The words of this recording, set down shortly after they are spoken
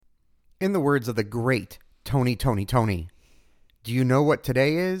In the words of the great Tony, do you know what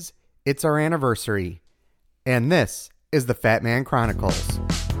today is? It's our anniversary. And this is the Fat Man Chronicles.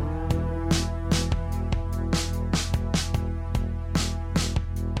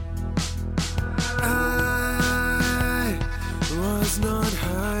 I was not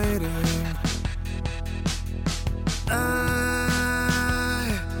hiding.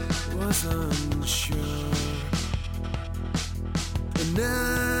 I was unsure. And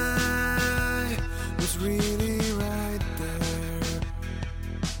I was really right there.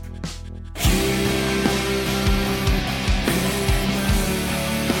 You, hey man,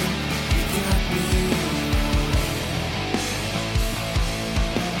 you got me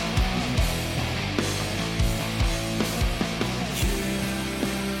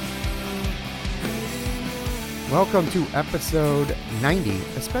Welcome to episode 90,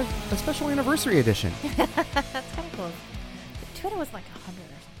 a special anniversary edition. That's kind of cool. Twitter was like 100 or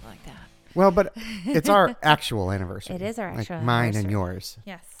something like that. Well, but it's our actual anniversary. It is our actual like mine anniversary. and yours.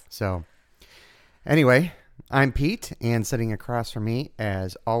 Yes. So, anyway, I'm Pete, and sitting across from me,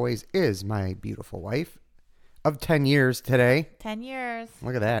 as always, is my beautiful wife of 10 years today. 10 years.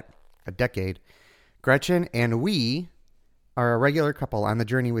 Look at that. A decade. Gretchen, and we are a regular couple on the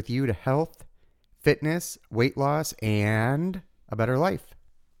journey with you to health, fitness, weight loss, and a better life.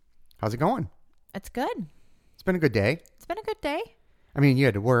 How's it going? It's good. It's been a good day. It's been a good day. I mean, you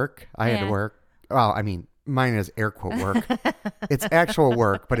had to work. I had Yeah. to work. Well, I mean, mine is air quote work. It's actual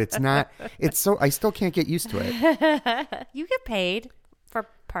work, but it's not. It's so, I still can't get used to it. You get paid for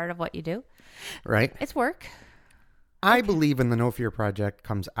part of what you do. Right? It's work. I believe when the No Fear Project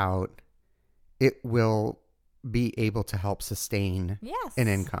comes out, it will be able to help sustain Yes. an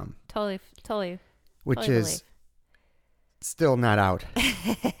income, Totally. which Totally is still not out,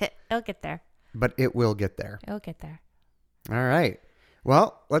 It'll get there. but it will get there. It'll get there. All right.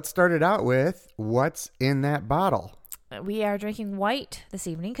 Well, let's start it out with what's in that bottle. We are drinking white this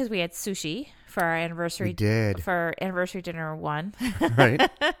evening because we had sushi for our anniversary. We did. For anniversary dinner one. Right?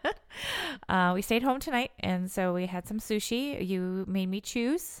 We stayed home tonight, and so we had some sushi. You made me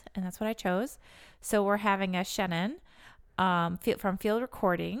choose, and that's what I chose. So we're having a Shannon from Field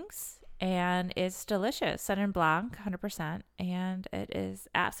Recordings, and it's delicious. Sauvignon Blanc, 100%, and it is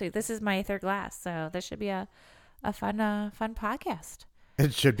absolutely. This is my third glass, so this should be a fun podcast.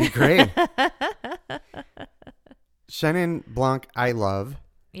 It should be great. Chenin Blanc, I love.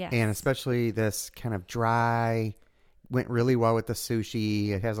 Yes. And especially this kind of dry, went really well with the sushi.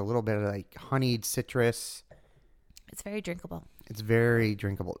 It has a little bit of like honeyed citrus. It's very drinkable. It's very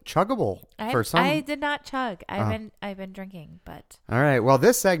drinkable. Chuggable for some. I did not chug. I've been drinking, but All right. Well,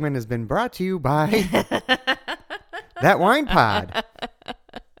 this segment has been brought to you by That Wine Pod.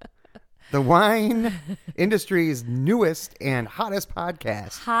 The wine industry's newest and hottest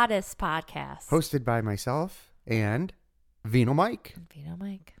podcast. hottest podcast. Hosted by myself and Vino Mike. Vino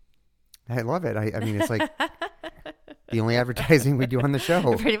Mike. I love it. I mean, it's like the only advertising we do on the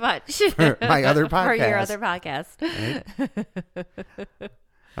show. Pretty much. For my other For your podcast. other podcast. Right?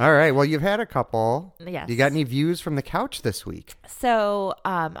 All right. Well, you've had a couple. Yes. You got any views from the couch this week? So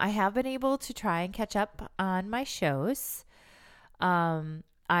I have been able to try and catch up on my shows.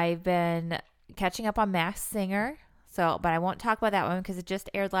 I've been catching up on Masked Singer. But I won't talk about that one because it just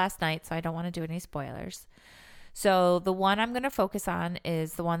aired last night, so I don't want to do any spoilers. So the one I'm going to focus on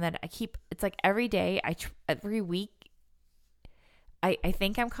is the one that I keep. It's like every day, every week, I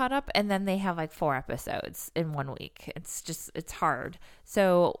think I'm caught up, and then they have like 4 episodes in 1 week. It's hard.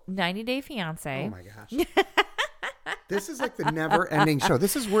 So 90 Day Fiance. Oh my gosh. This is like the never-ending show.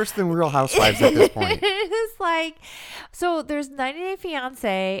 This is worse than Real Housewives at this point. It is like, so there's 90 Day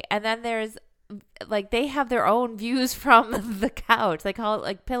Fiance, and then there's like they have their own views from the couch. They call it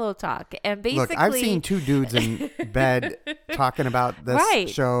like pillow talk, and basically, Look, I've seen 2 dudes in bed talking about this Right,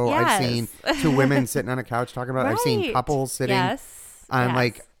 show. yes. I've seen 2 women sitting on a couch talking about it. I've seen Right. couples sitting Yes, on yes.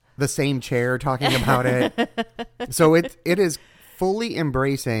 like the same chair talking about it. So it is fully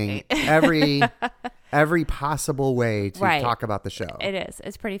embracing every possible way to Right. talk about the show. It is.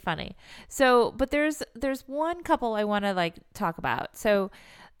 It's pretty funny. So, but there's one couple I want to like talk about. So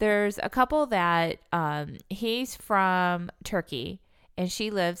there's a couple that he's from Turkey and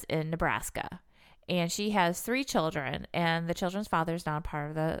she lives in Nebraska. And she has 3 children, and the children's father is not a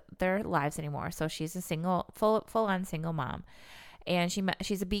part of their lives anymore. So she's a full-on single mom. And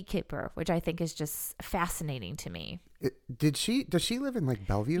she's a beekeeper, which I think is just fascinating to me. Does she live in like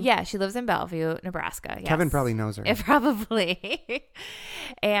Bellevue? Yeah, she lives in Bellevue, Nebraska. Yes. Kevin probably knows her. Probably.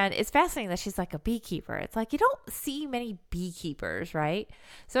 And it's fascinating that she's like a beekeeper. It's like you don't see many beekeepers, right?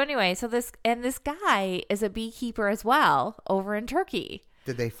 So anyway, this guy is a beekeeper as well over in Turkey.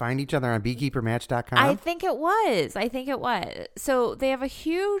 Did they find each other on beekeepermatch.com? I think it was. So they have a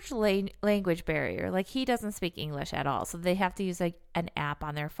huge language barrier. Like, he doesn't speak English at all. So they have to use like an app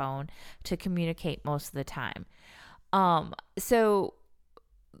on their phone to communicate most of the time. So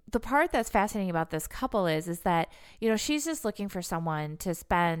the part that's fascinating about this couple is that, you know, she's just looking for someone to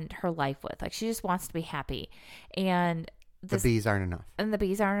spend her life with. Like, she just wants to be happy. And the bees aren't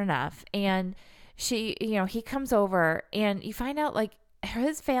enough. And she, you know, he comes over and you find out like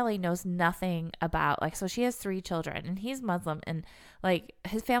his family knows nothing about, like, so she has 3 children and he's Muslim, and like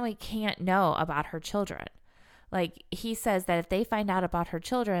his family can't know about her children. Like, he says that if they find out about her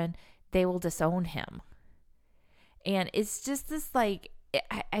children, they will disown him. And it's just this, like,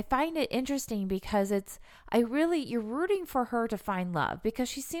 I find it interesting because you're rooting for her to find love, because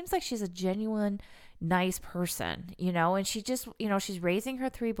she seems like she's a genuine, nice person, you know, and she just, you know, she's raising her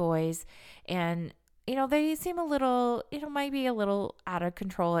 3 boys, and, you know, they seem a little, you know, might be a little out of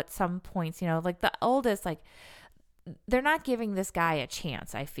control at some points, you know, like the oldest, like, they're not giving this guy a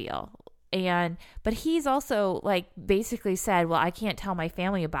chance, I feel. But he's also like basically said, well, I can't tell my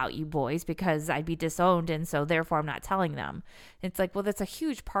family about you boys because I'd be disowned, and so therefore I'm not telling them. It's like, well, that's a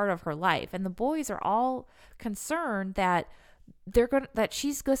huge part of her life, and the boys are all concerned that that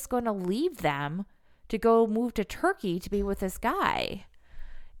she's just going to leave them to go move to Turkey to be with this guy.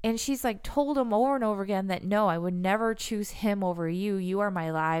 And she's like told him over and over again that, no, I would never choose him over you. You are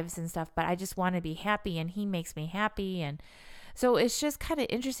my lives and stuff, but I just want to be happy, and he makes me happy. And so it's just kind of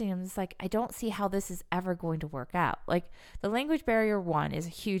interesting. I'm just like, I don't see how this is ever going to work out. Like, the language barrier one is a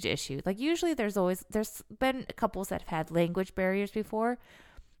huge issue. Like, usually there's been couples that have had language barriers before,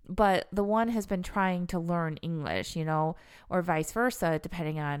 but the one has been trying to learn English, you know, or vice versa,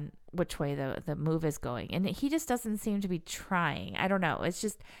 depending on which way the move is going. And he just doesn't seem to be trying. I don't know. It's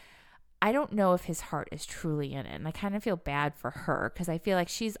just, I don't know if his heart is truly in it. And I kind of feel bad for her because I feel like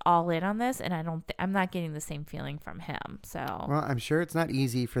she's all in on this, and I'm not getting the same feeling from him. So, well, I'm sure it's not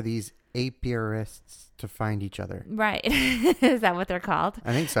easy for these apiarists to find each other. Right. Is that what they're called?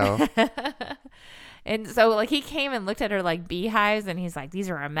 I think so. And so, like, he came and looked at her like beehives, and he's like, these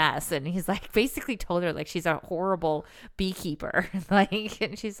are a mess. And he's like, basically told her like she's a horrible beekeeper. Like,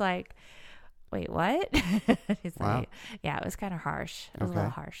 and she's like, wait, what? He's wow. like, yeah, it was kind of harsh. It was Okay. a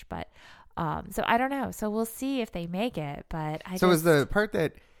little harsh, but so I don't know. So we'll see if they make it. But is the part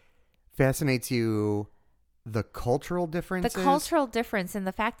that fascinates you the cultural differences? The cultural difference in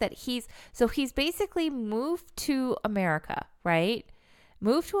the fact that he's basically moved to America, right?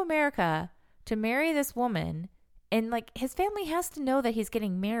 Moved to America to marry this woman, and like his family has to know that he's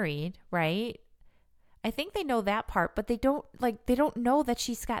getting married, right? I think they know that part, but they don't know that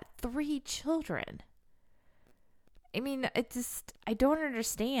she's got 3 children. I mean, I don't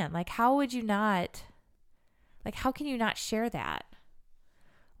understand. Like, how would you not, like, how can you not share that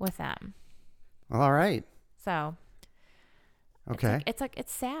with them? Well, all right. So, okay.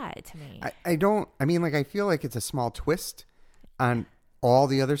 It's sad to me. I feel like it's a small twist on all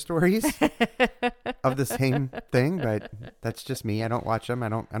the other stories of the same thing, but that's just me. I don't watch them. I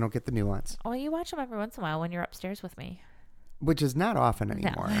don't get the nuance. Oh, you watch them every once in a while when you're upstairs with me. Which is not often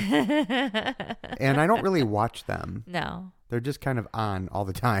anymore. No. And I don't really watch them. No. They're just kind of on all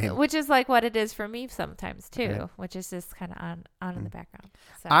the time. Which is like what it is for me sometimes too, Yeah. Which is just kind of on in the background.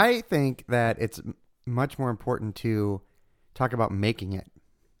 So. I think that it's much more important to talk about making it.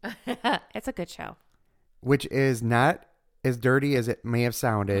 It's a good show. Which is not as dirty as it may have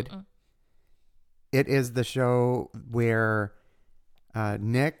sounded. Mm-mm. It is the show where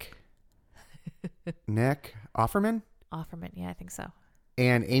Nick Offerman Yeah, I think so.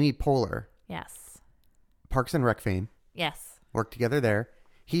 and Amy Poehler, Yes. Parks and Rec fame, Yes. work together there.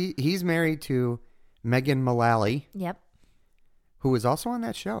 He's married to Megan Mullally, Yep. who was also on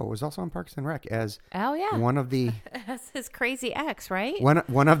that show, was also on Parks and Rec as Oh yeah. one of the That's his crazy ex, right?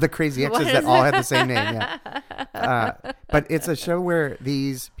 one of the crazy exes What that is all it? had the same name. Yeah, but it's a show where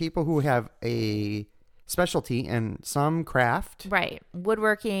these people who have a specialty in some craft, Right.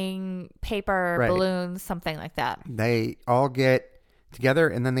 Woodworking, paper, Right. balloons, something like that. they all get together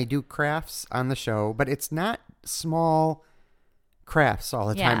and then they do crafts on the show. But it's not small crafts all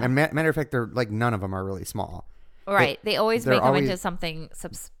the time. Yeah. And matter of fact, they're like none of them are really small. Right. They always they're make them always- into something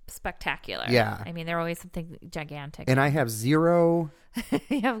spectacular. Yeah. I mean, they're always something gigantic. And I have zero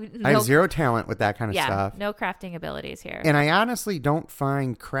talent with that kind of yeah, stuff. no crafting abilities here. And I honestly don't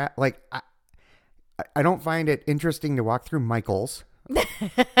find I don't find it interesting to walk through Michael's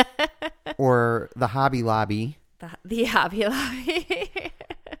or the Hobby Lobby, the Hobby Lobby.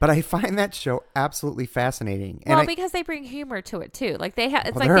 but I find that show absolutely fascinating. And Well, because they bring humor to it too. Like they have,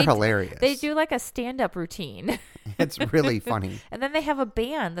 it's like they're they, hilarious. They do like a stand-up routine. It's really funny. And then they have a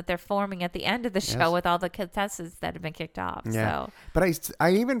band that they're forming at the end of the show Yes. with all the contestants that have been kicked off. Yeah. So, But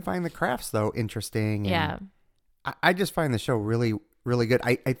I even find the crafts, though, interesting. And yeah. I just find the show really, really good.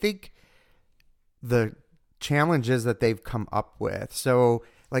 I think the challenges that they've come up with. So,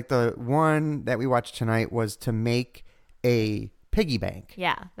 like the one that we watched tonight was to make a piggy bank.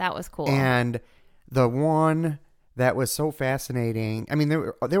 Yeah, that was cool. And the one that was so fascinating, I mean,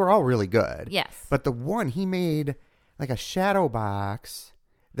 they were all really good. Yes. But the one he made like a shadow box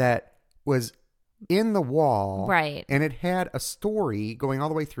that was in the wall. Right. And it had a story going all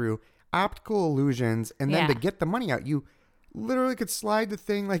the way through, optical illusions, and then Yeah. to get the money out, you literally could slide the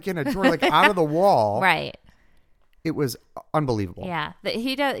thing like in a drawer, like out of the wall. Right. It was unbelievable. Yeah.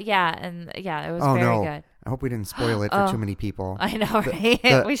 He does. Yeah. And yeah, it was Oh, very no. good. I hope we didn't spoil it for too many people. I know, right?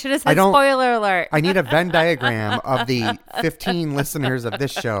 the- We should have I said don't- spoiler alert. I need a Venn diagram of the 15 listeners of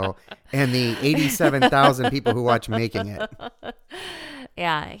this show and the 87,000 people who watch Making It.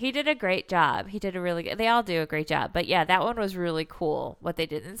 Yeah, he did a great job. He did a really good. They all do a great job. But yeah, that one was really cool what they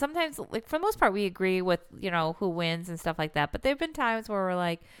did. And sometimes, like for the most part, we agree with who wins and stuff like that. But there've been times where we're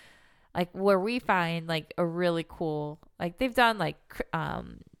like where we find like a really cool, like they've done like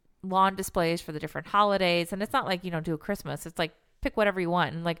lawn displays for the different holidays, and it's not like do a Christmas. It's like pick whatever you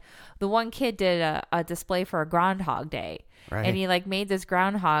want. And like the one kid did a display for a Groundhog Day. Right. And he like made this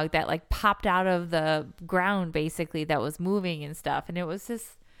groundhog that like popped out of the ground basically that was moving and stuff. And it was just,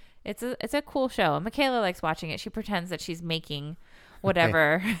 it's a cool show. And Michaela likes watching it. She pretends that she's making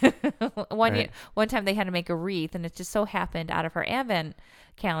whatever. One time they had to make a wreath, and it just so happened out of her Advent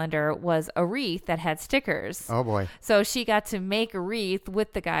calendar was a wreath that had stickers. Oh, boy. So she got to make a wreath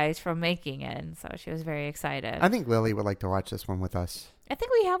with the guys from making it. And so she was very excited. I think Lily would like to watch this one with us. I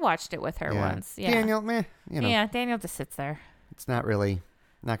think we have watched it with her once. Yeah. Daniel, meh, Yeah, Daniel just sits there. it's not going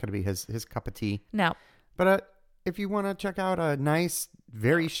to be his cup of tea. No. But if you want to check out a nice,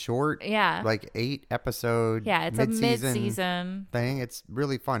 very short, Yeah. like 8 episode, Yeah, it's a mid-season. thing, it's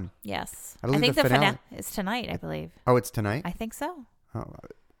really fun. Yes. I believe think the the finale- finale is tonight, I believe. Oh, it's tonight? I think so. Oh,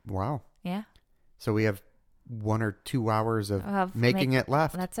 wow. Yeah. So we have 1 or 2 hours of Of making it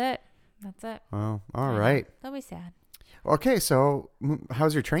left. That's it. That's it. Oh, all right. Don't be sad. Okay, so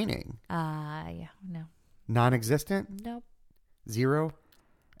how's your training? Yeah. No. Non-existent? Nope. Zero?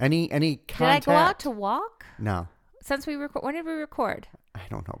 Any Did contact? I go out to walk? No. Since we record, when did we record? I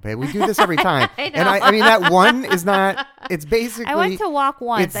don't know, babe. We do this every time. I And know. I mean, that one is not, it's basically. I went to walk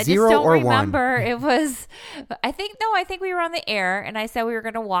once. it's I just 0 don't or 1. remember. It was, I think we were on the air, and I said we were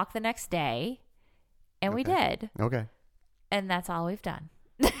going to walk the next day, and we did. Okay. And that's all we've done.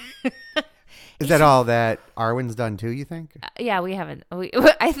 Is that all that Arwen's done too, you think? Yeah, we haven't.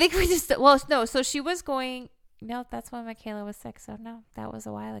 I think we just, well, no. So she was going, no, that's when Michaela was sick. So no, that was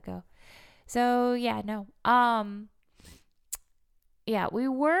a while ago. So yeah, no. Yeah, we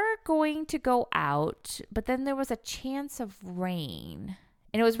were going to go out, but then there was a chance of rain.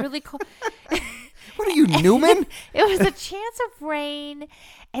 And it was really cold. What are you, Newman? It was a chance of rain,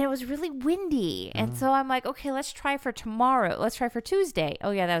 and it was really windy. And so I'm like, okay, let's try for tomorrow. Let's try for Tuesday.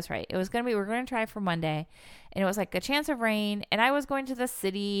 Oh yeah, that was right. It was we were going to try for Monday, and it was like a chance of rain. And I was going to the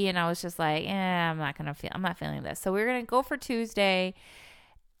city, and I was just like, I'm not feeling this. So we were going to go for Tuesday,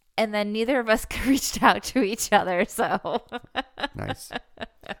 and then neither of us reached out to each other. So Nice.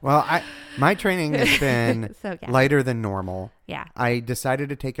 Well, my training has been So, yeah. lighter than normal. yeah, I decided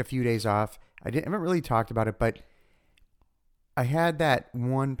to take a few days off. I haven't really talked about it, but I had that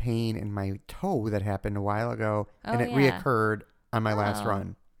one pain in my toe that happened a while ago, and Oh, it yeah. reoccurred on my last Oh.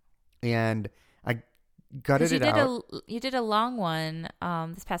 run. And I gutted 'Cause you it did out. you did a long one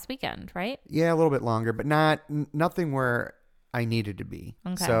this past weekend, right? Yeah, a little bit longer, but nothing where I needed to be.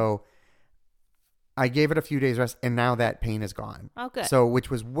 Okay. So I gave it a few days rest, and now that pain is gone. Oh, good. So, which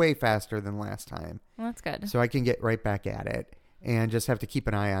was way faster than last time. Well, that's good. So I can get right back at it, and just have to keep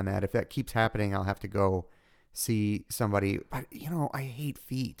an eye on that. If that keeps happening, I'll have to go see somebody. But I hate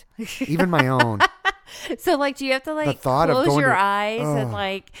feet, even my own. So like, do you have to like thought of close going your to- eyes and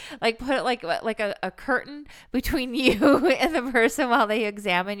Ugh. like put like a curtain between you and the person while they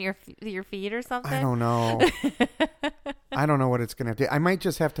examine your feet or something? I don't know. I don't know what it's gonna do. I might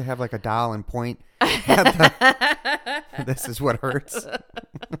just have to have like a doll and point at this is what hurts.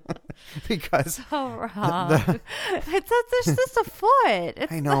 Because Oh, Rob. It's just a foot.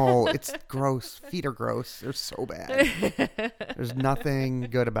 It's I know it's gross. Feet are gross. They're so bad. There's nothing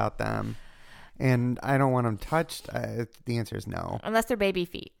good about them, and I don't want them touched. The answer is no. unless they're baby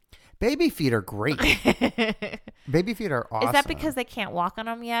feet. Baby feet are great. Baby feet are awesome. Is that because they can't walk on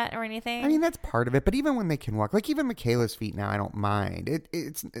them yet or anything? I mean, that's part of it. But even when they can walk, like even Michaela's feet now, I don't mind.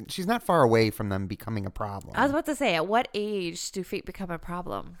 She's not far away from them becoming a problem. I was about to say, at what age do feet become a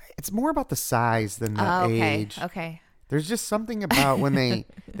problem? It's more about the size than the Oh, okay. age. Okay. There's just something about when they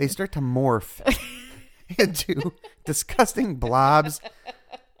start to morph into disgusting blobs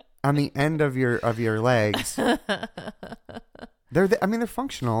on the end of your legs. They're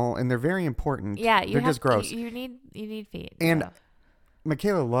functional and they're very important. Yeah, they're just gross. You need feet. And so.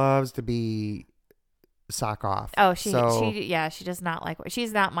 Michaela loves to be sock off. Oh, she does not like.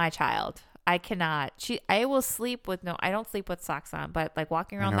 She's not my child. I cannot. I will sleep with I don't sleep with socks on, but like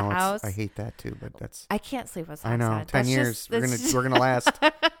walking around the house. I hate that too, but that's. I can't sleep with socks I know. on. 10 years. We're gonna last.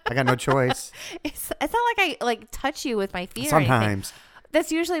 I got no choice. It's not like I touch you with my feet. Sometimes. Or anything. That's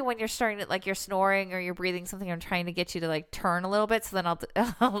usually when you're starting to you're snoring or you're breathing something. I'm trying to get you to turn a little bit, so then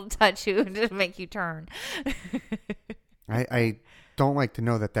I'll touch you to make you turn. I don't like to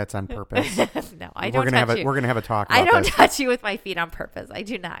know that that's on purpose. No, I don't. We're gonna have a talk. About I don't this. touch you with my feet on purpose. I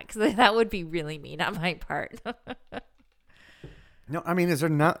do not, because that would be really mean on my part. No, I mean, is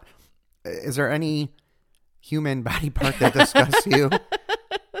there any human body part that disgusts you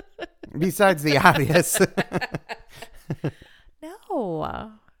besides the obvious?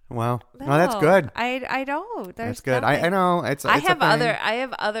 No. Well, no, that's good. I don't. That's good. I know. It's I a have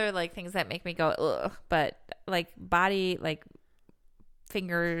thing. other things that make me go ugh, but body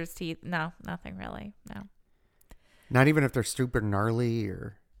fingers, teeth, no, nothing really. No. Not even if they're super gnarly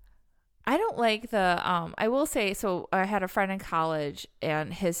or. I don't like the I will say, so I had a friend in college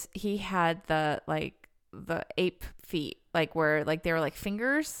and he had the ape feet, where they were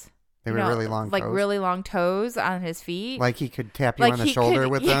fingers. They were really long toes. Really long toes on his feet. Like he could tap you on the shoulder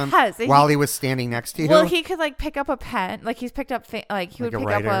with them yes, while he was standing next to you. Well, he could pick up a pen. He's picked up, he would pick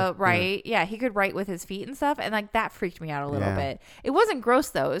up a write. Yeah, he could write with his feet and stuff. And that freaked me out a little bit. It wasn't gross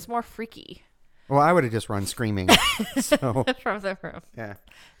though. It was more freaky. Well, I would have just run screaming. So from the room. Yeah.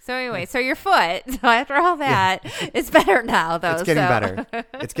 So anyway, so your foot, so after all that, it's better now though. It's getting better.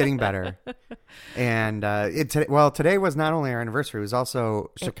 It's getting better. And today was not only our anniversary, it was also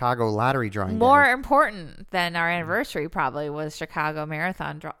Chicago lottery drawing More day. important than our anniversary probably was Chicago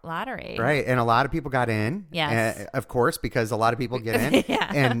Marathon lottery. Right. And a lot of people got in. Yes. Of course, because a lot of people get in.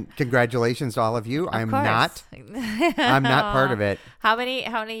 Yeah. And congratulations to all of you. I'm course. not part of it. How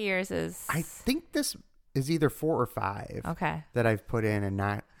many years is? I think this is either 4 or 5. Okay. That I've put in and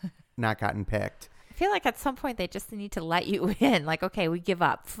not gotten picked. I feel like at some point they just need to let you in. Okay, we give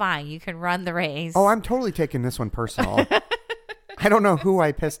up. Fine, you can run the race. Oh, I'm totally taking this one personal. I don't know who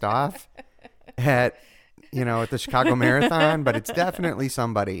I pissed off at the Chicago Marathon, but it's definitely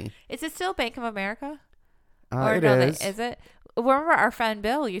somebody. Is it still Bank of America? It is. Is it? Remember our friend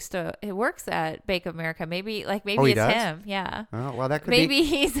Bill he works at Bank of America. Maybe it's does? him. Yeah. Oh, well, that could maybe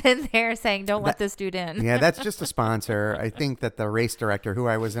he's in there saying, "Don't let this dude in." Yeah, that's just a sponsor. I think that the race director, who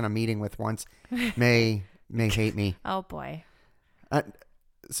I was in a meeting with once, may hate me. Oh boy.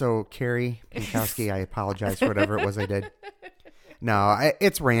 So Carrie Pinkowski, I apologize for whatever it was I did. No,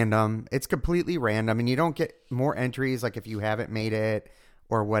 it's random. It's completely random, and you don't get more entries if you haven't made it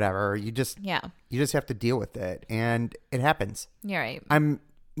or whatever. You just have to deal with it, and it happens. You're right. I'm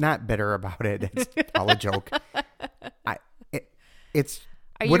not bitter about it. It's all a joke.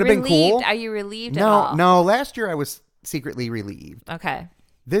 Would have been cool. Are you relieved at all? No. Last year I was secretly relieved. Okay.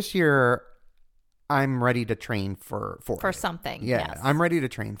 This year I'm ready to train for it. Something. Yeah, yes. I'm ready to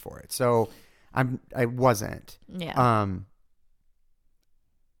train for it. So I wasn't. Yeah.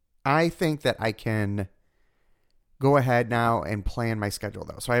 I think that I can go ahead now and plan my schedule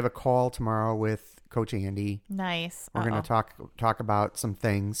though. So I have a call tomorrow with Coach Andy. Nice. We're going to talk about some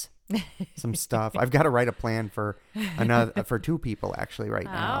things, some stuff. I've got to write a plan for 2 people actually right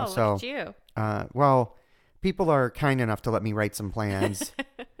now. So look at you. well, people are kind enough to let me write some plans,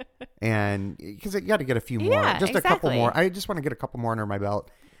 and because I got to get a few more, just a couple more. I just want to get a couple more under my belt.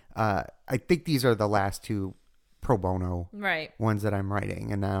 I think these are the last 2 pro bono ones that I'm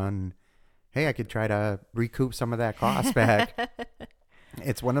writing, and then hey, I could try to recoup some of that cost back.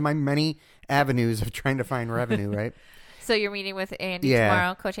 It's one of my many avenues of trying to find revenue, right? So you're meeting with Andy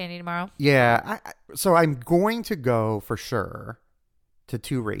tomorrow, Coach Andy tomorrow? Yeah. So I'm going to go for sure to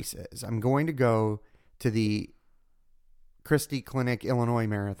 2 races. I'm going to go to the Christie Clinic Illinois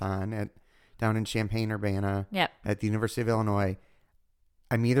Marathon down in Champaign-Urbana at the University of Illinois.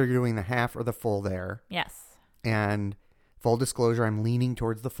 I'm either doing the half or the full there. Yes. And full disclosure, I'm leaning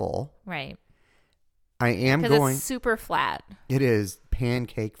towards the full. Right. I am because going. It's super flat. It is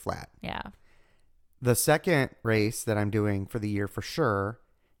pancake flat. Yeah. The second race that I'm doing for the year for sure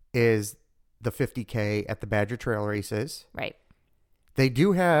is the 50K at the Badger Trail races. Right. They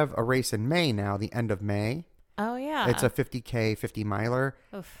do have a race in May now, the end of May. Oh, yeah. It's a 50K, 50 miler.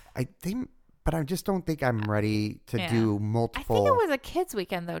 Oof. I think, but I just don't think I'm ready to Yeah. do I multiple. think it was a kids'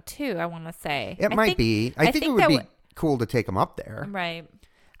 weekend, though, too, I want to say. It might be. I think it would be cool to take them up there. Right.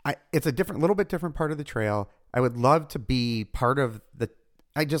 It's a little bit different part of the trail. I would love to be part of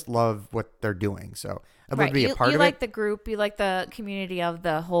I just love what they're doing. So I'd love to be a part you of like it. the group, you like the community of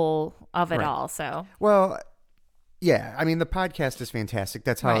the whole of it Right. all. So Well, yeah. I mean, the podcast is fantastic.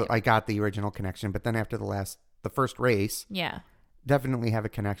 That's how Right. I got the original connection. But then after the first race, yeah, definitely have a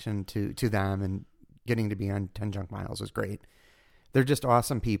connection to them, and getting to be on 10 Junk Miles was great. They're just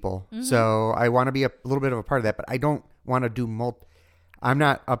awesome people. Mm-hmm. So I want to be a little bit of a part of that, but I don't want to do I'm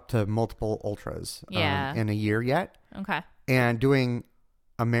not up to multiple ultras Yeah. in a year yet. okay, And doing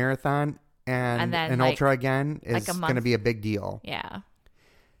a marathon and then, an like- ultra again is like a going to month. be a big deal. yeah,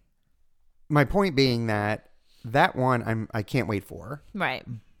 My point being that one I can't wait for. right,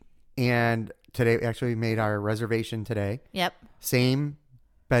 And today, actually, we made our reservation today. yep, Same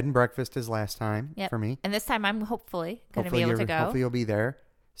bed and breakfast as last time yep. for me. And this time, I'm hopefully going to be Hopefully able to go. Hopefully you'll be there.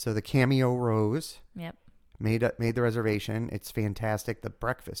 So the Cameo Rose Yep. made the reservation. It's fantastic. The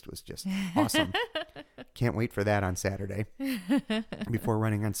breakfast was just awesome. Can't wait for that on Saturday before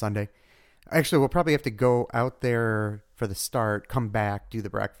running on Sunday. Actually, we'll probably have to go out there for the start, come back, do the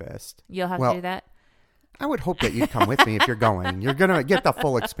breakfast. You'll have Well, to do that. I would hope that you'd come with me if you're going. You're going to get the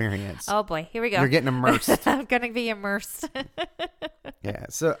full experience. Oh boy, here we go. You're getting immersed. I'm going to be immersed. Yeah.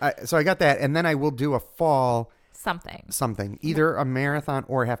 So I got that. And then I will do a fall Something. either a marathon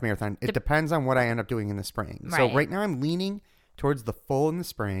or a half marathon. It depends on what I end up doing in the spring. So Right. right now I'm leaning towards the full in the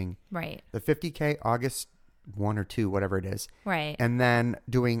spring, Right. the 50K August 1 or 2, whatever it is. Right. And then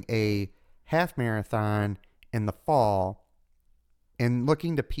doing a half marathon in the fall and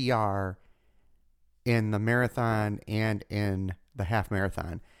looking to PR in the marathon and in the half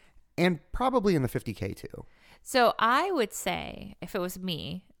marathon and probably in the 50K too. So I would say, if it was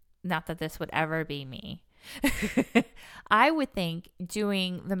me, not that this would ever be me, I would think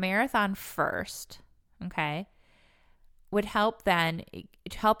doing the marathon first, okay, would help then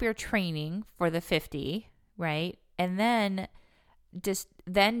help your training for the 50, right? And then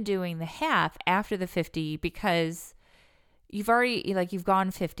then doing the half after the 50, because you've already, like, you've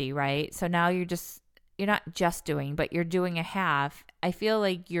gone 50, right? So now you're not just doing, but you're doing a half. I feel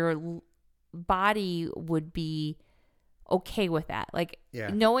like your body would be okay with that. Like, Yeah.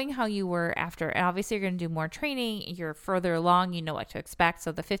 knowing how you were after, and obviously you're going to do more training, you're further along, you know what to expect.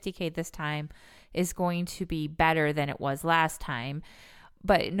 So the 50K this time is going to be better than it was last time.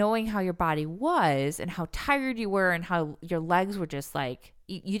 But knowing how your body was and how tired you were and how your legs were just like,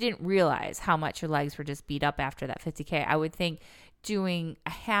 you didn't realize how much your legs were just beat up after that 50K. I would think doing a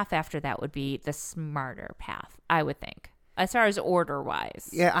half after that would be the smarter path, I would think, as far as order wise.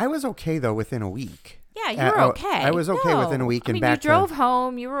 Yeah, I was okay though within a week. Yeah, you were okay. I was okay within a week I and mean, back you drove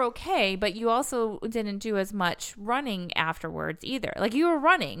home, you were okay, but you also didn't do as much running afterwards either. Like, you were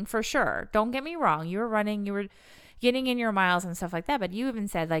running for sure. Don't get me wrong. You were running, you were getting in your miles and stuff like that, but you even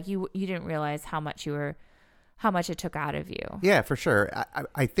said, like, you didn't realize how much it took out of you. Yeah, for sure.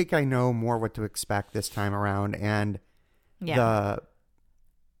 I think I know more what to expect this time around, and Yeah. the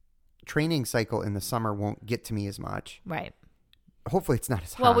training cycle in the summer won't get to me as much. Right. Hopefully, it's not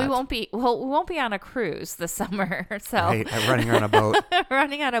as hot. Well, we won't be on a cruise this summer. So Right, running on a boat.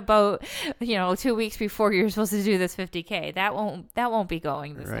 running on a boat, 2 weeks before you're supposed to do this 50K. That won't be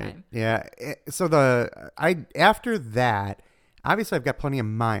going this Right. time. Yeah. So after that, obviously I've got plenty of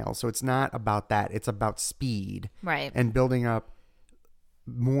miles, so it's not about that. It's about speed Right. and building up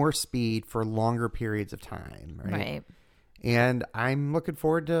more speed for longer periods of time. Right. And I'm looking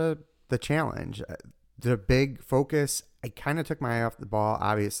forward to the challenge. The big focus, I kind of took my eye off the ball.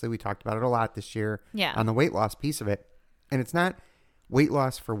 Obviously, we talked about it a lot this year Yeah. on the weight loss piece of it. And it's not weight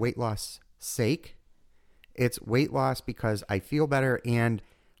loss for weight loss sake. It's weight loss because I feel better, and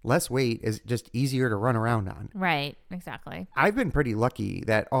less weight is just easier to run around on. Right. Exactly. I've been pretty lucky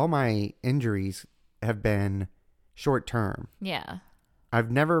that all my injuries have been short term. Yeah. I've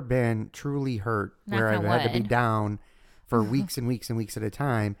never been truly hurt Knock where I've on had to be wood. down for weeks and weeks and weeks at a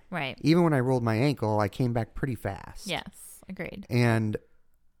time. Right. Even when I rolled my ankle, I came back pretty fast. Yes. Agreed. And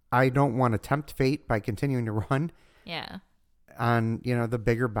I don't want to tempt fate by continuing to run Yeah. on, the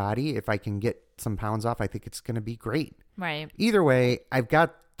bigger body. If I can get some pounds off, I think it's going to be great. Right. Either way, I've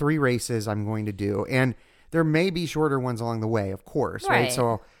got 3 races I'm going to do, and there may be shorter ones along the way, of course, right? Right.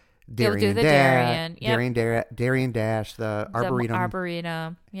 So You'll do Darien the Darien, yep. Darien Dash, the Arboretum. The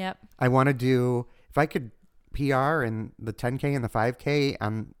Arboretum. Yep. I want to do, if I could PR in the 10K and the 5K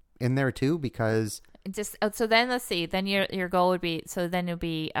on in there too, because Just so then let's see. Then your goal would be then it would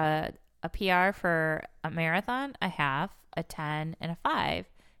be a PR for a marathon, a half, a 10, and a 5.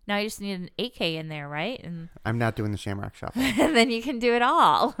 Now you just need an 8K in there, right? And I'm not doing the Shamrock Shuffle. and then you can do it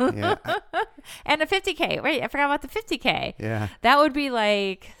all. Yeah. And a 50K, right? I forgot about the 50K. Yeah. That would be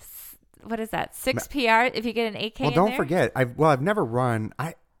like, what is that? 6 PR if you get an 8K. Well, in don't there? forget. I've never run.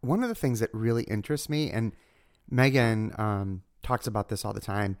 One of the things that really interests me, and Megan talks about this all the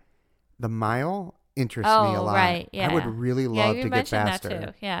time, the mile interests me a lot. Right. Yeah. I would really love to get faster. That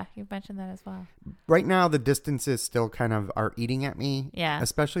too. Yeah, you mentioned that as well. Right now, the distances still kind of are eating at me. Yeah.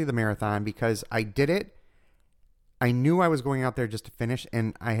 Especially the marathon, because I did it. I knew I was going out there just to finish,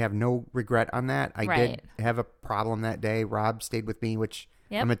 and I have no regret on that. I did have a problem that day. Rob stayed with me, which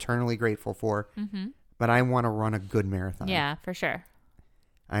I'm eternally grateful for. Mm-hmm. But I want to run a good marathon. Yeah, for sure.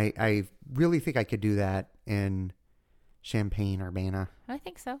 I really think I could do that in Champaign, Urbana. I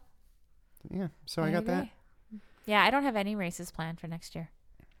think so. Yeah, so I got agree. that. Yeah, I don't have any races planned for next year.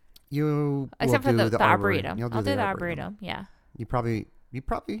 You Except will for do the Arboretum. You'll I'll do the Arboretum. Arboretum. Yeah. You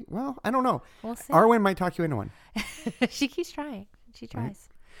probably, well, I don't know. We'll see. Arwen might talk you into one. She keeps trying. She tries.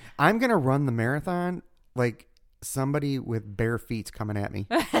 I'm going to run the marathon like somebody with bare feet coming at me.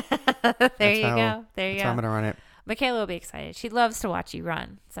 There you go. There you That's how I'm go. going to run it. Michaela will be excited. She loves to watch you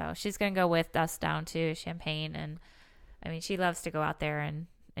run. So she's going to go with us down to Champaign. And I mean, she loves to go out there and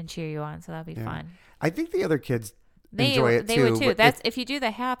cheer you on. So that'll be fun. I think the other kids enjoy it they too. would too. but That's if you do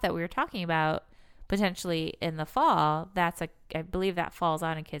the half that we were talking about potentially in the fall. I believe that falls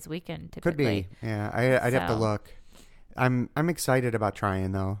on a kids' weekend typically. could be. Yeah, I'd have to So- look. I'm excited about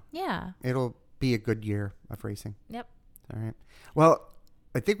trying though. Yeah. It'll be a good year of racing. Yep. All right. Well,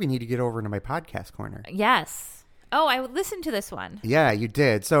 I think we need to get over into my podcast corner. Yes. Oh, I listened to this one. Yeah, you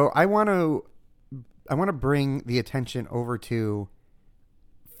did. So I want to bring the attention over to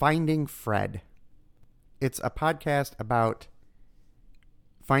Finding Fred. It's a podcast about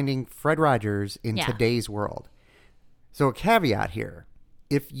finding Fred Rogers in today's world. So a caveat here.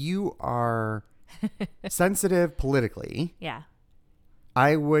 If you are sensitive politically, Yeah.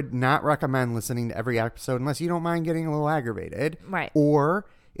 I would not recommend listening to every episode unless you don't mind getting a little aggravated. Right. Or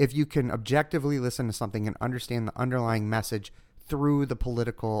if you can objectively listen to something and understand the underlying message through the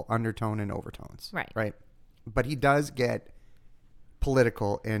political undertone and overtones. Right. Right. But he does get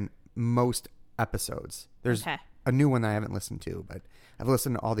political in most episodes. There's Okay. a new one that I haven't listened to, but I've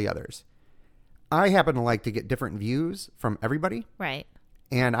listened to all the others. I happen to like to get different views from everybody, Right.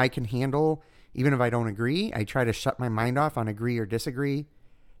 and I can handle, even if I don't agree, I try to shut my mind off on agree or disagree,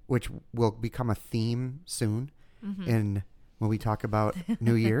 which will become a theme soon in when we talk about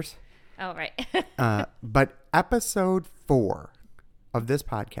New Year's. Oh, right. But episode 4 of this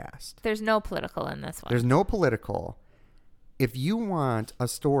podcast, There's no political in this one. there's no political. If you want a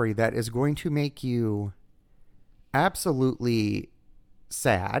story that is going to make you absolutely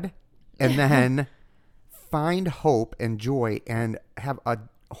sad and then find hope and joy and have a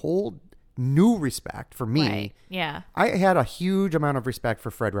whole new respect for me. Right. Yeah. I had a huge amount of respect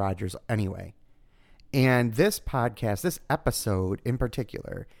for Fred Rogers anyway. And this podcast, this episode in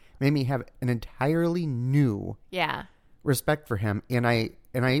particular, made me have an entirely new Yeah. respect for him. And I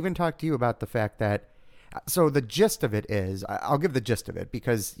even talked to you about the fact that, so the gist of it is, I'll give the gist of it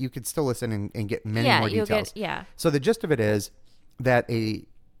because you could still listen and get many more details. Yeah. So the gist of it is that a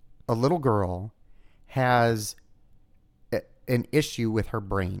little girl has an issue with her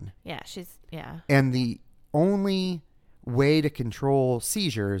brain. Yeah. Yeah. And the only way to control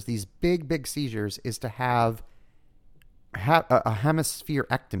seizures, these big seizures, is to have a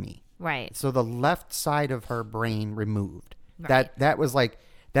hemispherectomy. Right. So the left side of her brain removed. Right. That was like,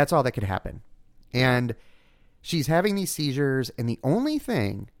 that's all that could happen. And she's having these seizures, and the only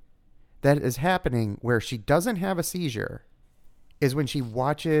thing that is happening where she doesn't have a seizure is when she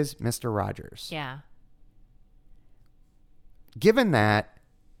watches Mr. Rogers. Yeah. Given that,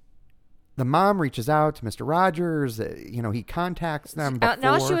 the mom reaches out to Mr. Rogers, he contacts them before.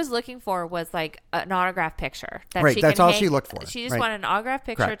 No, what she was looking for was like an autograph picture. That Right, she that's can all hang- she looked for. She just Right. wanted an autograph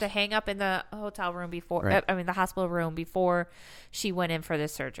picture Correct. to hang up in the hotel room before, Right. the hospital room before she went in for the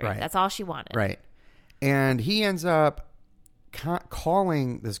surgery. Right. That's all she wanted. Right. And he ends up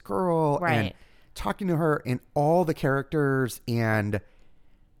calling this girl and Right. talking to her and all the characters, and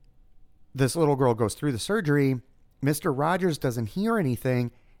this little girl goes through the surgery. Mr. Rogers doesn't hear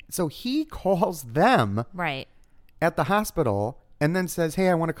anything, so he calls them Right. at the hospital and then says, "Hey,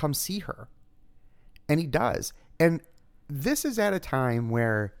 I want to come see her." And he does. And this is at a time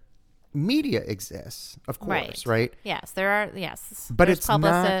where media exists, of course, right? Yes, there are. Yes, But there's it's not-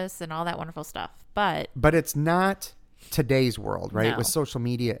 publicists and all that wonderful stuff. But But it's not today's world, right? No. With social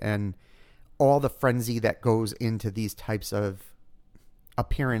media and all the frenzy that goes into these types of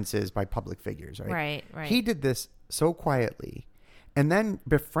appearances by public figures, right? Right. He did this so quietly and then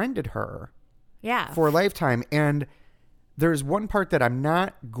befriended her Yeah. for a lifetime. And there's one part that I'm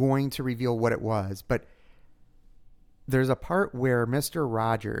not going to reveal what it was, but there's a part where Mr.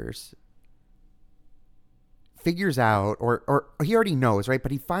 Rogers figures out, or he already knows, right?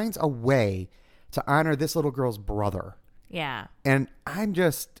 But he finds a way to honor this little girl's brother. Yeah. And I'm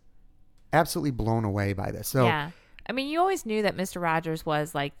just absolutely blown away by this. So Yeah. I mean, you always knew that Mr. Rogers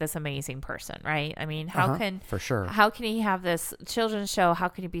was like this amazing person, right? I mean, how for sure. how can he have this children's show? How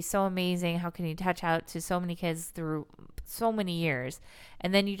can he be so amazing? How can he touch out to so many kids through so many years?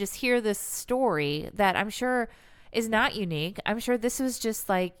 And then you just hear this story that I'm sure is not unique. I'm sure this was just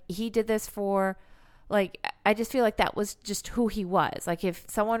like he did this for, like, I just feel like that was just who he was. Like if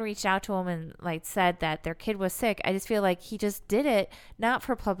someone reached out to him and like said that their kid was sick, I just feel like he just did it not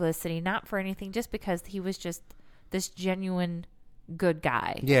for publicity, not for anything, just because he was just this genuine good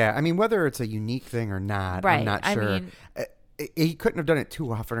guy. Yeah, I mean, whether it's a unique thing or not, Right. I'm not I sure. mean- He couldn't have done it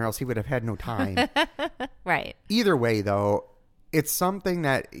too often or else he would have had no time. Right. Either way, though, it's something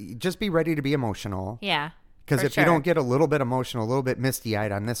that just be ready to be emotional. Yeah. Because for if sure. you don't get a little bit emotional, a little bit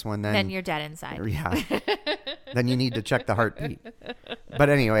misty-eyed on this one, then you're dead inside. yeah, then you need to check the heartbeat. But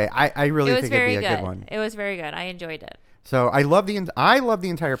anyway, I really It was think it'd very be a good one. It was very good. I enjoyed it. So I love the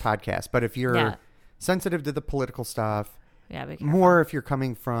entire podcast. But if you're Yeah. sensitive to the political stuff, Yeah. Be careful. more if you're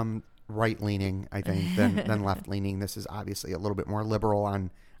coming from right-leaning, I think, than left-leaning. This is obviously a little bit more liberal on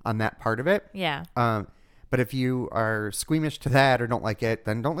that part of it. Yeah. But if you are squeamish to that or don't like it,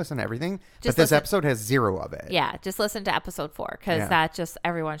 then don't listen to everything. Just but this listen. episode has 0 of it. Yeah. Just listen to episode 4 because Yeah. that just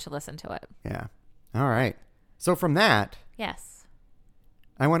everyone should listen to it. Yeah. All right. So from that, Yes.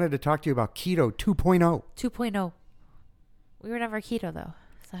 I wanted to talk to you about Keto 2.0. 2.0. We were never keto though.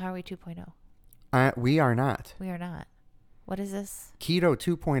 So how are we 2.0? We are not. We are not. What is this? Keto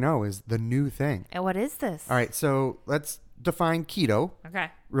 2.0 is the new thing. And what is this? All right. So let's define keto Okay.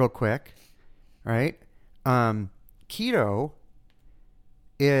 real quick. All right. Keto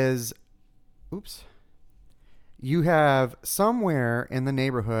is, you have somewhere in the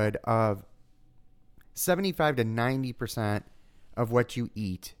neighborhood of 75 to 90% of what you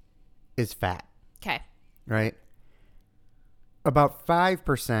eat is fat, Okay. right? About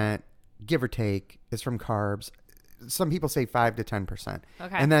 5%, give or take, is from carbs. Some people say 5 to 10%.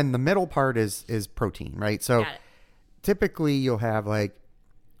 Okay. And then the middle part is protein, right? So Got it. typically you'll have like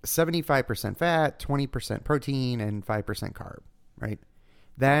 75% fat, 20% protein, and 5% carb, right?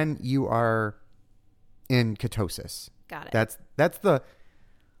 Then you are in ketosis. Got it. That's the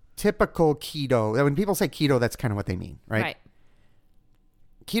typical keto. When people say keto, that's kind of what they mean, right? Right.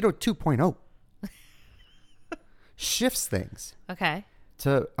 Keto 2.0 shifts things Okay.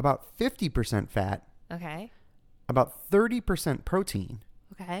 to about 50% fat, Okay. about 30% protein,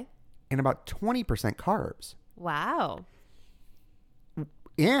 Okay. and about 20% carbs. Wow.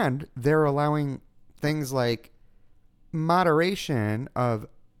 And they're allowing things like moderation of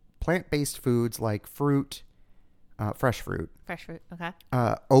plant-based foods like fruit, fresh fruit, Fresh fruit. Okay.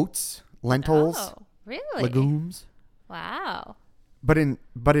 oats, lentils, Oh, really? legumes, Wow. but in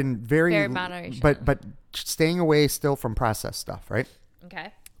very, Very moderation. but staying away still from processed stuff, right?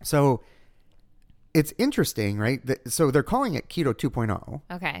 Okay. So it's interesting, right? So they're calling it Keto 2.0.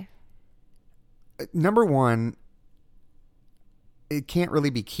 Okay. Number one, it can't really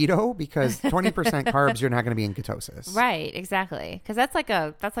be keto because 20% carbs, you're not going to be in ketosis. Right. Exactly. Because that's like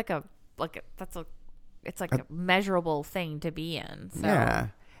a measurable thing to be in. So. Yeah.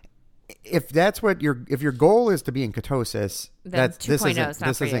 If that's what if your goal is to be in ketosis, Then this 2.0 is not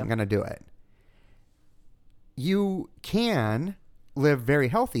this for isn't you. going to do it. You can live very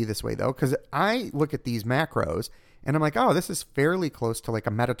healthy this way though, because I look at these macros and I'm like, oh, this is fairly close to like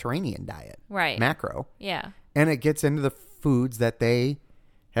a Mediterranean diet. Right. Macro. Yeah. And it gets into the foods that they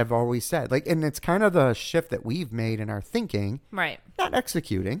have always said. Like, and it's kind of the shift that we've made in our thinking, Right. not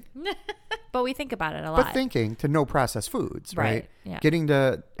executing, But we think about it a lot. but thinking to no processed foods, right? Right, yeah. Getting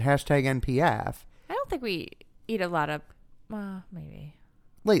to hashtag NPF. I don't think we eat a lot of. Maybe.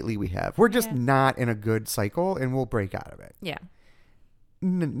 Lately we have. We're just Yeah. not in a good cycle and we'll break out of it. Yeah.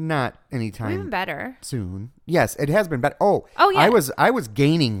 Not We've been anytime better. soon. Yes, it has been better. Oh, yeah. I was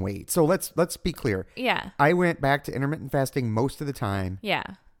gaining weight. So let's be clear. Yeah. I went back to intermittent fasting most of the time. Yeah.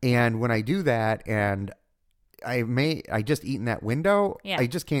 And when I do that and I just eat in that window. Yeah. I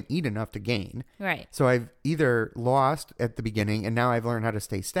just can't eat enough to gain. Right. So I've either lost at the beginning, and now I've learned how to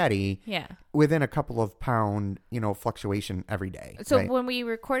stay steady Yeah. within a couple of pound, fluctuation every day. So right? when we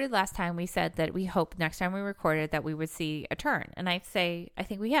recorded last time, we said that we hope next time we recorded that we would see a turn. And I think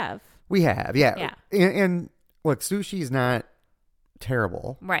we have. We have, yeah. Yeah. And look, sushi is not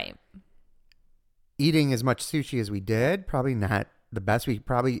terrible. Right. Eating as much sushi as we did, probably not the best. We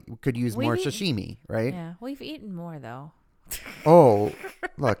probably could use We've more eaten- sashimi, right? Yeah. We've eaten more, though. Oh,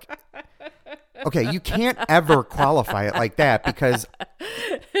 look. Okay, you can't ever qualify it like that because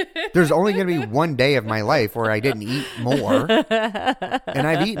there's only going to be one day of my life where I didn't eat more, and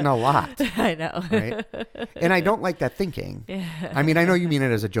I've eaten a lot, I know. right? And I don't like that thinking. Yeah. I mean, I know you mean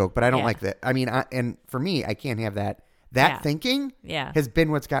it as a joke, but I don't Yeah. like that. I mean, and for me, I can't have that. That Yeah. thinking Yeah. has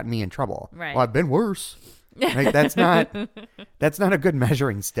been what's gotten me in trouble. Right. Well, I've been worse. Right? That's not a good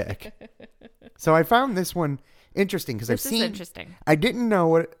measuring stick. So I found this one interesting because I've This is seen. interesting. I didn't know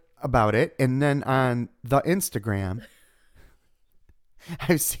what about it, and then on the Instagram,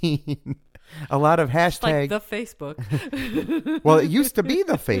 I've seen a lot of hashtag. Like the Facebook. Well, it used to be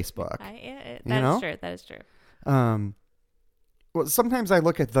the Facebook. That know? is true. That is true. Well, sometimes I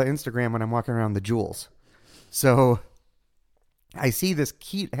look at the Instagram when I'm walking around the Jewels. So I see this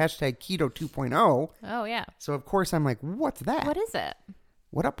hashtag keto 2.0. Oh, yeah. So of course I'm like, what's that? What is it?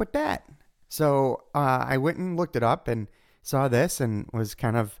 What up with that? So I went and looked it up and saw this and was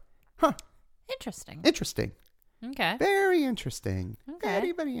kind of, Interesting. interesting. Okay. Very interesting. Okay.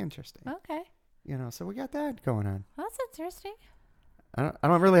 Very, very interesting. Okay. So we got that going on. That's interesting. I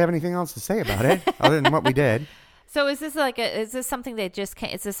don't really have anything else to say about it other than what we did. So is this something that just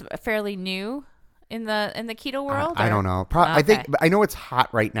can't, is this fairly new in the keto world? I or- don't know. I think Okay. I know it's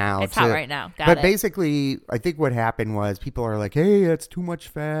hot right now. It's hot right now. Got but it. basically, I think what happened was people are like, "Hey, that's too much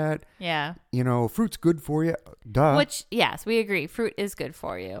fat. Yeah. Fruit's good for you." Duh. Which, yes, we agree. Fruit is good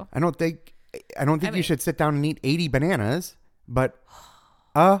for you. I don't think you mean- should sit down and eat 80 bananas, but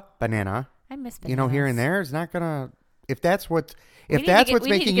a banana, I miss bananas. here and there is not gonna. If that's what's We need to what's we need to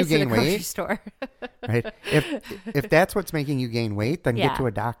making you get to the gain grocery weight, store. right? If that's what's making you gain weight, then Yeah. get to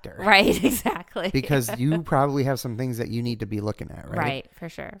a doctor, Right, exactly. because you probably have some things that you need to be looking at, right? Right, for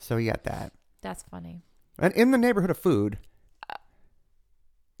sure. So you got that. That's funny. And in the neighborhood of food,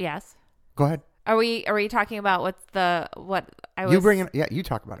 Yes. go ahead. Are we talking about what I was You bring it. Yeah, you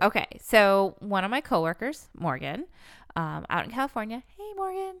talk about it. Okay, so one of my coworkers, Morgan, out in California. Hey,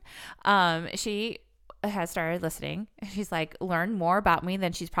 Morgan. She has started listening. She's like learned more about me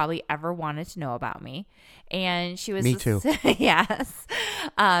than she's probably ever wanted to know about me, and she was Me too. Yes.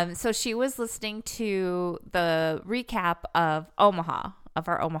 So she was listening to the recap of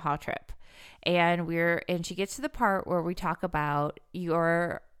our Omaha trip, and she gets to the part where we talk about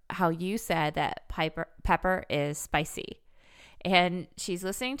how you said that pepper is spicy. And she's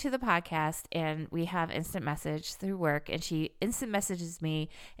listening to the podcast, and we have instant message through work, and she instant messages me,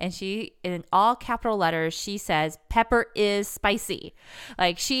 and she, in all capital letters, she says, pepper is spicy.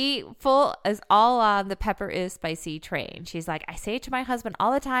 Like, she full is all on the pepper is spicy train. She's like, I say it to my husband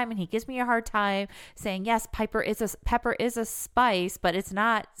all the time, and he gives me a hard time saying, yes, pepper is a spice, but it's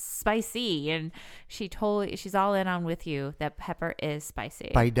not spicy. And she's all in on with you that pepper is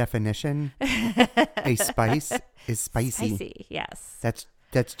spicy. By definition, a spice is spicy. Spicy, yes.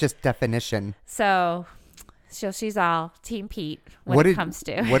 That's just definition. So she's all Team Pete when it comes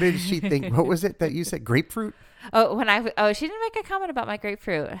to. What did she think? What was it that you said? Grapefruit? She didn't make a comment about my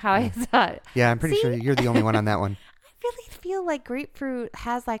grapefruit. How I thought. Yeah, I'm pretty See? sure you're the only one on that one. I really feel like grapefruit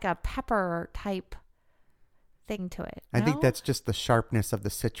has like a pepper type thing to it. I think no? that's just the sharpness of the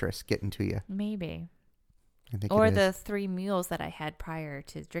citrus getting to you. Maybe. I think Or it is. the 3 meals that I had prior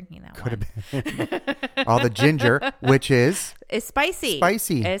to drinking that Could one. have been. All the ginger, which is It's spicy.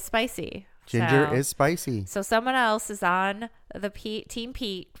 spicy. It's spicy. Ginger So- is spicy. So someone else is on the Team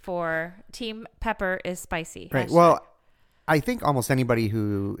Pete for Team Pepper is spicy. Right. Hashtag. Well, I think almost anybody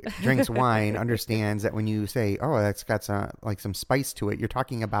who drinks wine understands that when you say, "Oh, that's got some spice to it," you're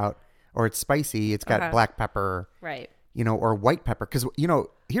talking about, or it's spicy. It's got Okay. black pepper, Right. or white pepper. Because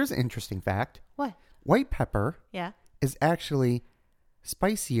here's an interesting fact: What? white pepper Yeah. is actually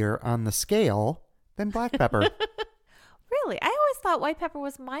spicier on the scale than black pepper. Really? I always thought white pepper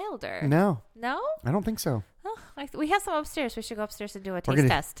was milder. No, No? I don't think so. Oh, we have some upstairs. We should go upstairs and do a We're taste gonna-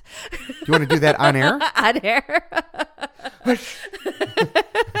 test. Do you want to do that on air? On air.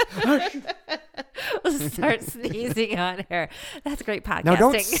 We'll start sneezing on air. That's great podcasting. No,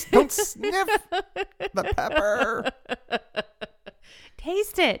 don't sniff the pepper.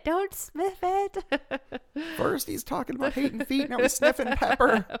 Taste it. Don't sniff it. First, he's talking about hating feet. Now he's sniffing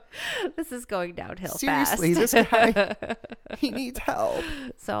pepper. This is going downhill Seriously, fast. this guy, he needs help.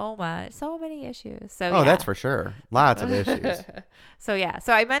 So many issues. So Oh, that's for sure. Lots of issues. So yeah.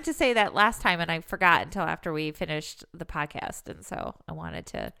 So I meant to say that last time and I forgot until after we finished the podcast. And so I wanted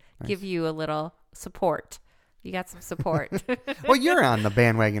to give you a little support. You got some support. Well, you're on the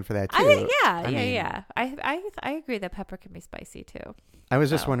bandwagon for that too. I mean, yeah. I agree that pepper can be spicy too. I was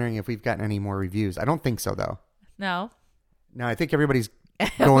just wondering if we've gotten any more reviews. I don't think so, though. No. No, I think everybody's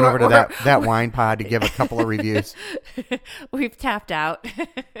going over to that wine pod to give a couple of reviews. We've tapped out.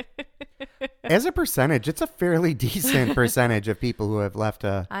 As a percentage, it's a fairly decent percentage of people who have left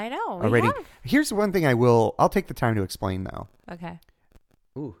a rating. Here's one thing I'll take the time to explain, though. Okay.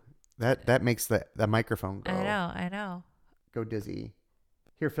 Ooh, that makes the microphone go. I know. Go dizzy.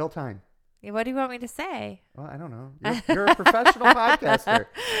 Here, fill time. What do you want me to say? Well, I don't know. You're a professional podcaster.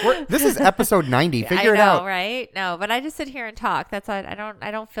 This is episode 90. Figure it out. Right? No, but I just sit here and talk. That's why I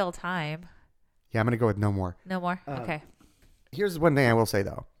don't fill time. Yeah, I'm going to go with no more. No more? Okay. Here's one thing I will say,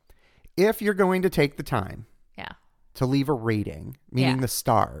 though. If you're going to take the time to leave a rating, meaning the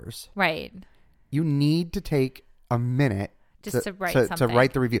stars, right, you need to take a minute just to write something. To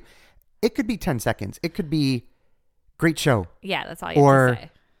write the review. It could be 10 seconds. It could be great show. Yeah, that's all you have to say.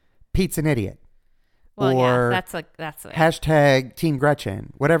 Pete's an idiot. Well, or that's hashtag Team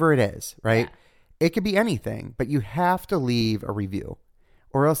Gretchen, whatever it is, right? Yeah. It could be anything, but you have to leave a review,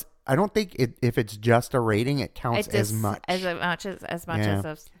 or else I don't think if it's just a rating, it counts as much as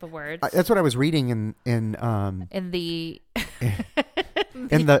the words. That's what I was reading in the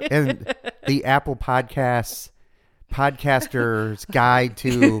the Apple Podcaster's Guide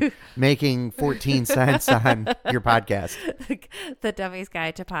to Making 14 cents on your podcast. The Dummy's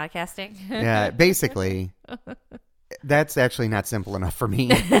Guide to Podcasting. Yeah, basically, that's actually not simple enough for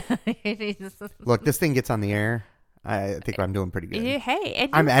me. Look, this thing gets on the air. I think I'm doing pretty good. And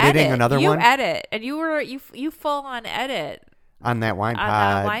I'm editing another one. You edit, and you full on edit. On that wine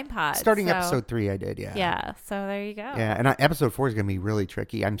pod. Starting episode 3, I did, yeah. Yeah, so there you go. Yeah, and episode 4 is going to be really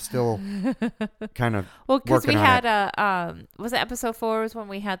tricky. I'm still kind of because we on had it. Was it episode 4 was when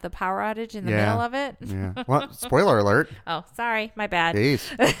we had the power outage in the middle of it? Yeah. Well, spoiler alert. Oh, sorry. My bad.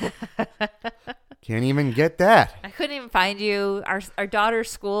 Jeez. Can't even get that. I couldn't even find you. Our daughter's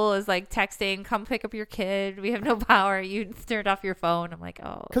school is like texting, come pick up your kid. We have no power. You turned off your phone. I'm like,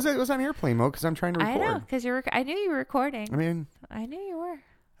 oh. Because it was on airplane mode because I'm trying to record. I know, because I knew you were recording. I mean. I knew you were.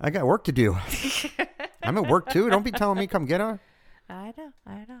 I got work to do. I'm at work too. Don't be telling me come get her. I know.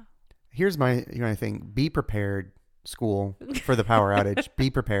 Here's my thing. Be prepared, school, for the power outage. Be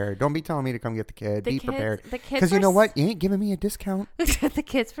prepared. Don't be telling me to come get the kid. Be prepared. Because you know what? You ain't giving me a discount. The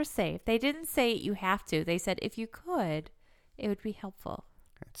kids were safe. They didn't say you have to. They said if you could, it would be helpful.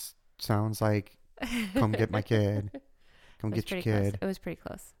 It sounds like come get my kid. Come get your kid. Close. It was pretty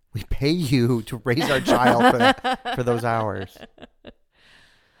close. We pay you to raise our child for those hours.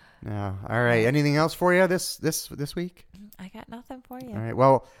 No. All right. Anything else for you this week? I got nothing for you. All right.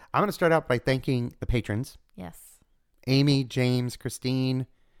 Well, I'm going to start out by thanking the patrons. Yes. Amy, James, Christine,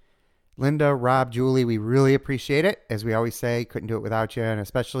 Linda, Rob, Julie. We really appreciate it. As we always say, couldn't do it without you. And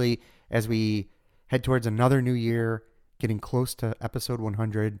especially as we head towards another new year, getting close to episode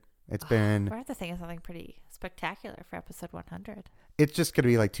 100. It's been... We're at the thing of something pretty spectacular for episode 100. It's just going to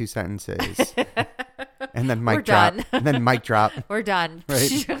be like 2 sentences. And then mic We're drop. done. And then mic drop. We're done.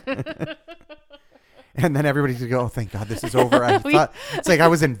 Right? And then everybody's going to go, oh, thank God this is over. I thought it's like I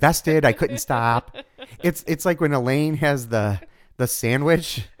was invested. I couldn't stop. It's like when Elaine has the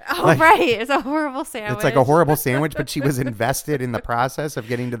sandwich. Oh, like, right. It's a horrible sandwich. It's like a horrible sandwich, but she was invested in the process of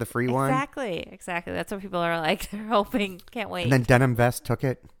getting to the free one. Exactly. That's what people are like. They're hoping. Can't wait. And then Denim Vest took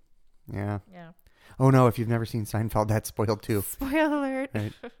it. Yeah. Yeah. Oh, no. If you've never seen Seinfeld, that's spoiled too. Spoiler alert.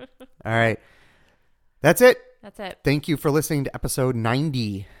 Right. All right. That's it. That's it. Thank you for listening to episode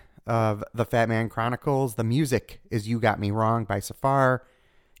 90 of the Fat Man Chronicles. The music is You Got Me Wrong by Safar.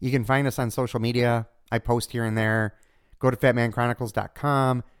 You can find us on social media. I post here and there. Go to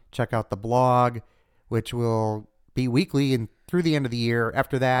fatmanchronicles.com. Check out the blog, which will be weekly and through the end of the year.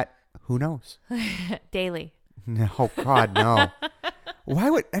 After that, who knows? Daily. No, God, no. Why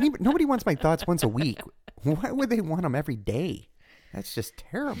would nobody wants my thoughts once a week? Why would they want them every day? That's just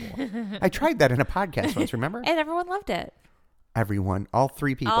terrible. I tried that in a podcast once, remember? And everyone loved it. Everyone. All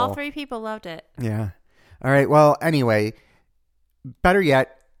 3 people. All 3 people loved it. Yeah. All right. Well, anyway, better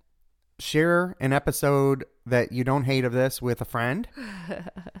yet, share an episode that you don't hate of this with a friend.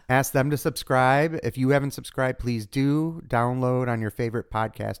 Ask them to subscribe. If you haven't subscribed, please do. Download on your favorite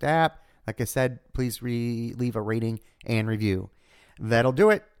podcast app. Like I said, please leave a rating and review. That'll do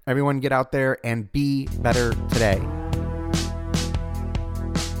it. Everyone get out there and be better today.